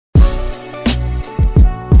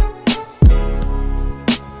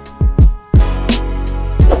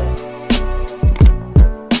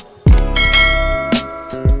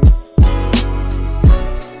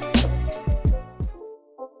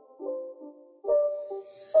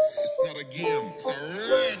start again. It's a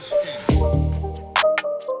rich thing.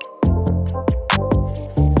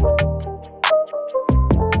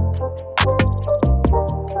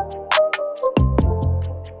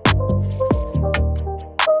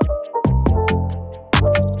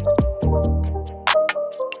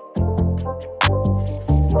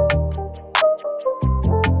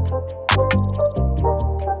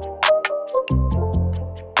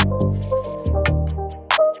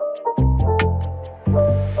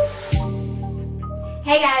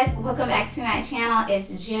 Hey guys, welcome back to my channel.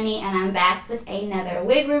 It's Junie and I'm back with another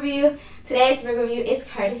wig review. Today's wig review is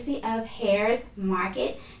courtesy of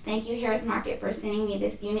HairsMarket. Thank you HairsMarket for sending me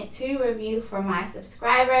this unit to review for my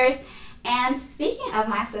subscribers. And speaking of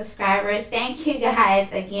my subscribers, thank you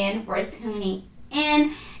guys again for tuning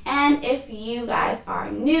in. And if you guys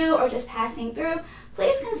are new or just passing through,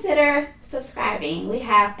 please consider subscribing. We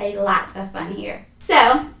have a lot of fun here.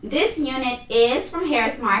 So this unit is from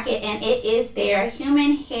HairsMarket and it is their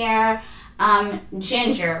human hair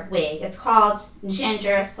ginger wig. It's called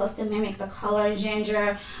ginger. It's supposed to mimic the color ginger.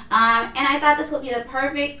 And I thought this would be the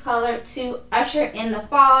perfect color to usher in the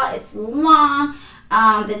fall. It's long.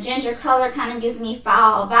 The ginger color kind of gives me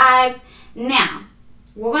fall vibes. Now,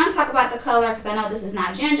 we're going to talk about the color because I know this is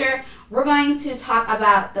not ginger. We're going to talk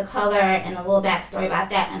about the color and a little backstory about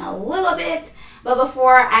that in a little bit. But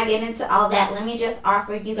before I get into all that, let me just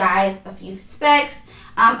offer you guys a few specs.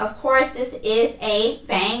 Of course, this is a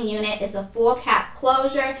bang unit. It's a full cap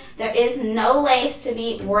closure. There is no lace to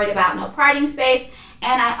be worried about, no parting space.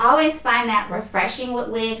 And I always find that refreshing with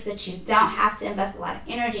wigs that you don't have to invest a lot of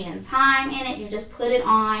energy and time in it. You just put it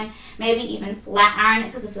on, maybe even flat iron it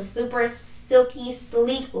because it's a super silky,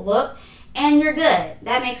 sleek look, and you're good.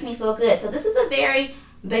 That makes me feel good. So this is a very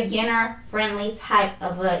beginner-friendly type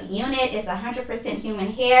of a unit. It's 100%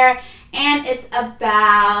 human hair, and it's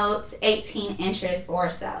about 18 inches or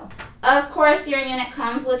so. Of course, your unit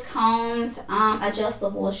comes with combs,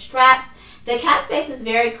 adjustable straps. The cap space is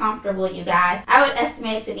very comfortable, you guys. I would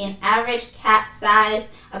estimate it to be an average cap size,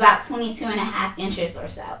 about 22.5 inches or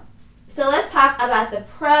so. So let's talk about the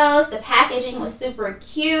pros. The packaging was super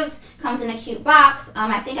cute. Comes in a cute box.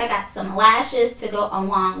 I think I got some lashes to go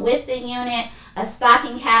along with the unit, a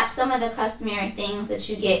stocking cap, some of the customary things that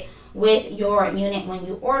you get with your unit when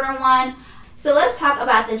you order one. So let's talk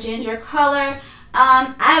about the ginger color.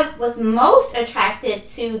 I was most attracted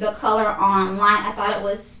to the color online. I thought it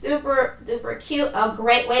was super duper cute. A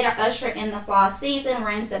great way to usher in the fall season.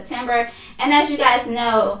 We're in September. And as you guys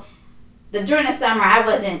know, during the summer, I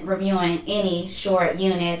wasn't reviewing any short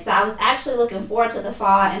units. So I was actually looking forward to the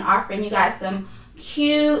fall and offering you guys some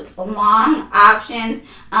cute, long options.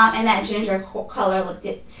 And that ginger color looked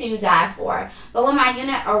to die for. But when my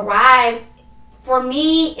unit arrived, for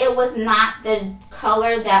me, it was not the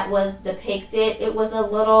color that was depicted. It was a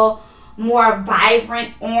little more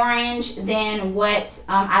vibrant orange than what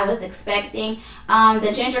I was expecting.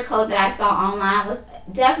 The ginger color that I saw online was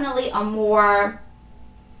definitely a more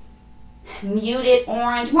muted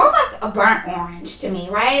orange, more like a burnt orange to me,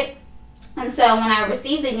 right? And so when I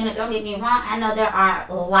received the unit, don't get me wrong, I know there are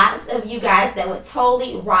lots of you guys that would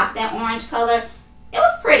totally rock that orange color. It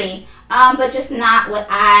was pretty, but just not what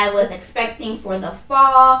I was expecting for the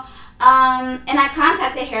fall. And I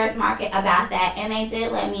contacted HairsMarket about that, and they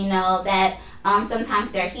did let me know that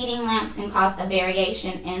sometimes their heating lamps can cause a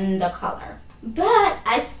variation in the color. But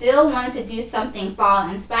I still wanted to do something fall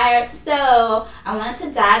inspired, so I wanted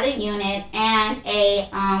to dye the unit, and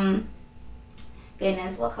a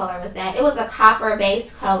goodness, what color was that? It was a copper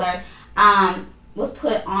based color was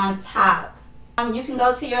put on top. You can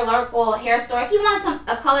go to your local hair store if you want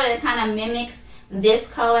a color that kind of mimics this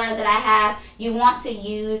color that I have. You want to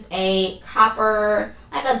use a copper,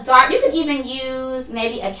 like a dark, you could even use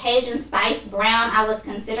maybe a Cajun spice brown. I was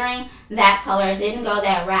considering that color, didn't go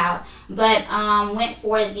that route, but went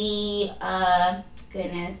for the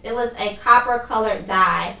goodness, it was a copper colored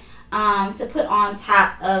dye to put on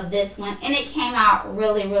top of this one, and it came out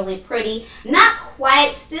really pretty. Not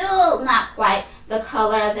quite, still not quite the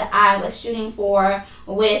color that I was shooting for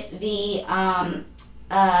with the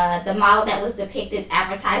model that was depicted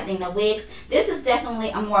advertising the wigs. This is definitely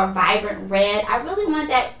a more vibrant red. I really wanted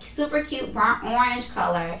that super cute burnt orange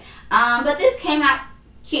color, but this came out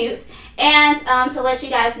cute. And to let you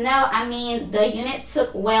guys know, I mean, the unit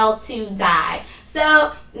took well to dye.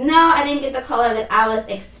 So no, I didn't get the color that I was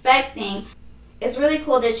expecting. It's really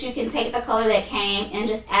cool that you can take the color that came and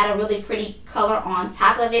just add a really pretty color on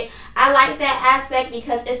top of it. I like that aspect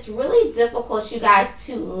because it's really difficult, you guys,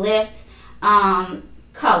 to lift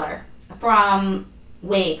color from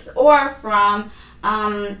wigs or from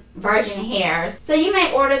virgin hairs. So you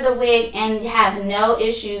may order the wig and have no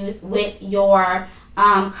issues with your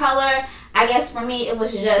color. I guess for me it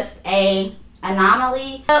was just a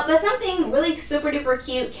anomaly, but something really super duper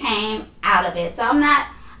cute came out of it. So I'm not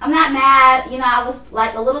mad. You know, I was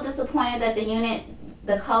like a little disappointed that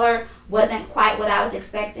the color wasn't quite what I was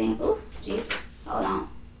expecting. Ooh, Jesus, hold on.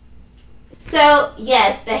 So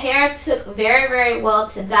yes, the hair took very, very well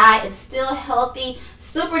to dye. It's still healthy,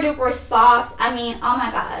 super duper soft. I mean, oh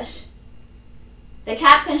my gosh. The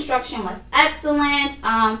cap construction was excellent.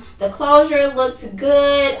 The closure looked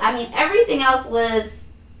good. I mean, everything else was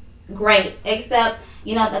great, except,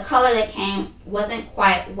 you know, the color that came wasn't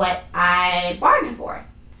quite what I bargained for.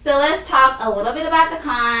 So let's talk a little bit about the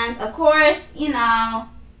cons. Of course, you know,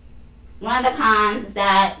 one of the cons is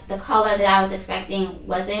that the color that I was expecting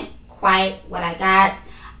wasn't quite what I got.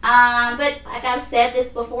 But like I've said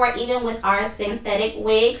this before, even with our synthetic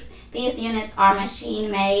wigs, these units are machine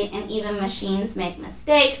made, and even machines make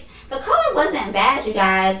mistakes. The color wasn't bad, you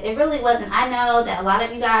guys. It really wasn't. I know that a lot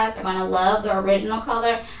of you guys are going to love the original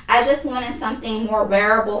color. I just wanted something more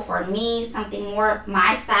wearable for me, something more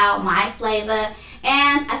my style, my flavor.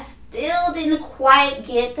 And I still didn't quite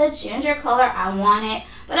get the ginger color I wanted.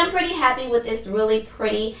 But I'm pretty happy with this really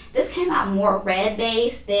pretty. This came out more red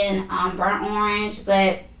based than burnt orange.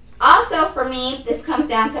 But also for me, this comes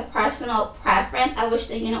down to personal preference. I wish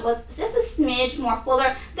the unit was just a smidge more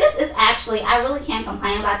fuller. This is actually, I really can't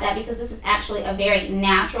complain about that, because this is actually a very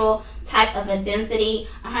natural type of a density,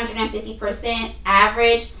 150%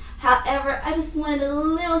 average. However, I just wanted a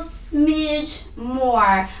little smidge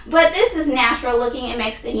more. But this is natural looking. It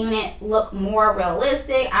makes the unit look more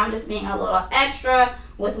realistic. I'm just being a little extra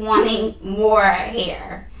with wanting more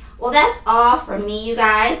hair. Well, that's all for me, you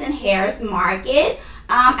guys, in HairsMarket.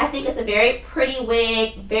 I think it's a very pretty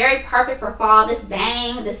wig, very perfect for fall. This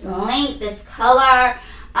bang, this length, this color,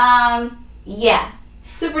 yeah,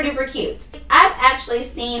 super duper cute. I've actually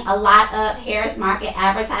seen a lot of HairsMarket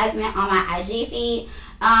advertisement on my IG feed.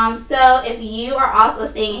 So if you are also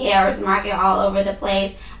seeing HairsMarket all over the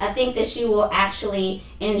place, I think that you will actually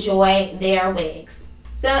enjoy their wigs.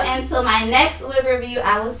 So until my next wig review,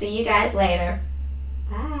 I will see you guys later.